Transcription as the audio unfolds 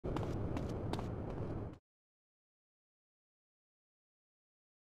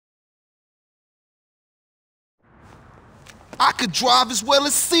I could drive as well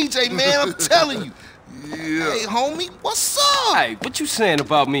as CJ, man, I'm telling you. Yeah. Hey, homie, what's up? Hey, what you saying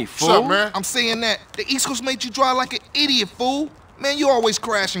about me, fool? What's up, man? I'm saying that the East Coast made you drive like an idiot, fool. Man, you always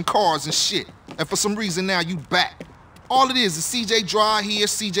crashing cars and shit. And for some reason now you back. All it is CJ drive here,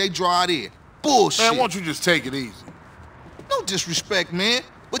 CJ drive there. Bullshit. Man, why don't you just take it easy? No disrespect, man,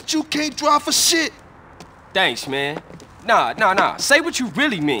 but you can't drive for shit. Thanks, man. Nah. Say what you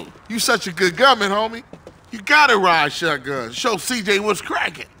really mean. You such a good gunman, homie. You gotta ride shotgun. Show CJ what's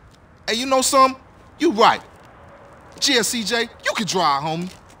cracking. Hey, you know something? You right. Yeah, CJ, you can drive,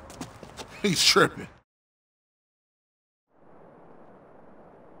 homie. He's tripping.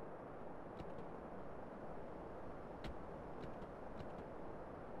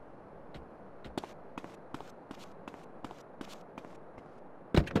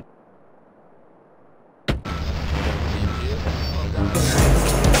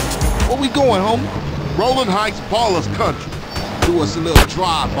 Where we going, homie? Rolling Heights, Ballas Country. Do us a little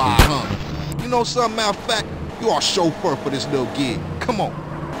drive-by, huh? You know something, matter of fact, you are chauffeur for this little gig. Come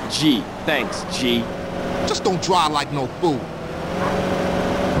on. G, thanks, G. Just don't drive like no fool.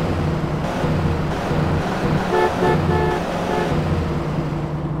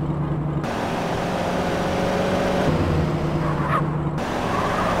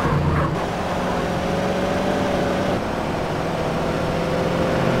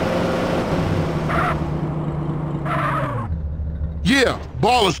 Yeah,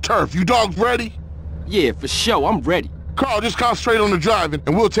 Ballas turf. You dogs ready? Yeah, for sure, I'm ready. Carl, just concentrate on the driving,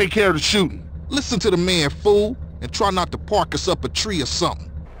 and we'll take care of the shooting. Listen to the man, fool, and try not to park us up a tree or something.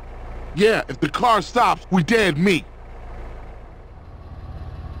 Yeah, if the car stops, we dead meat.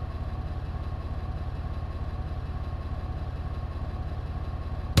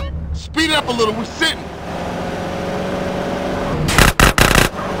 Speed up a little, we're sitting.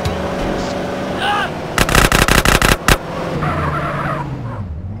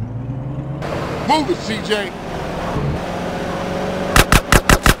 Move it, CJ.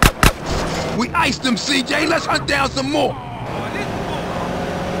 We iced them, CJ. Let's hunt down some more.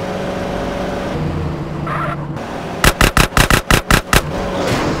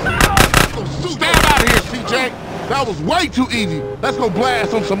 Stand out of here, CJ. That was way too easy. Let's go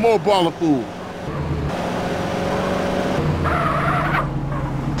blast on some more baller fools.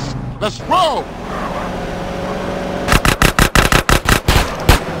 Let's roll.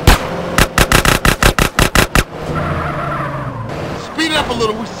 Speed it up a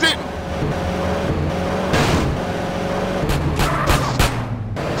little, we're sitting.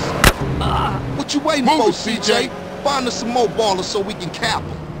 What you waiting Move for, it, CJ? Find us some more ballers so we can cap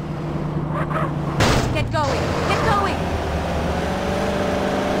them. Get going! Get going!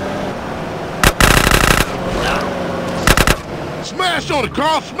 Smash on it,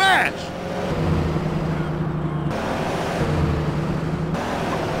 Carl, smash!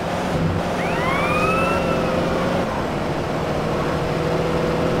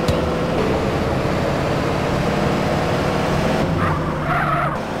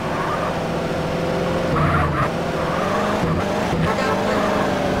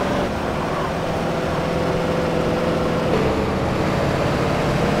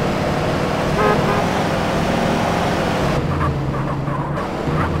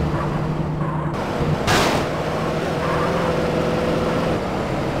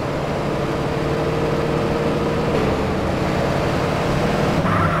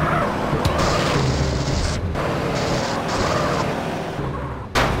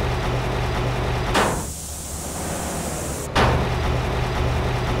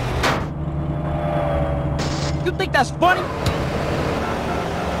 You think that's funny?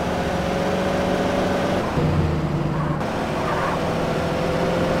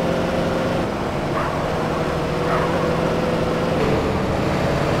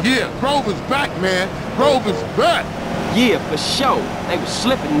 Yeah, Grove is back, man. Grove is back. Yeah, for sure. They was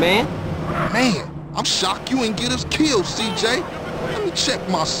slipping, man. Man, I'm shocked you ain't get us killed, CJ. Let me check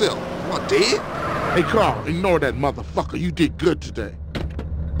myself. Am I dead? Hey, Carl, ignore that motherfucker. You did good today.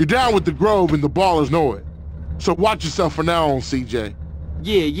 You're down with the Grove and the ballers know it. So watch yourself from now on, CJ.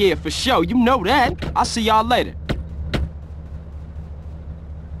 Yeah, for sure. You know that. I'll see y'all later.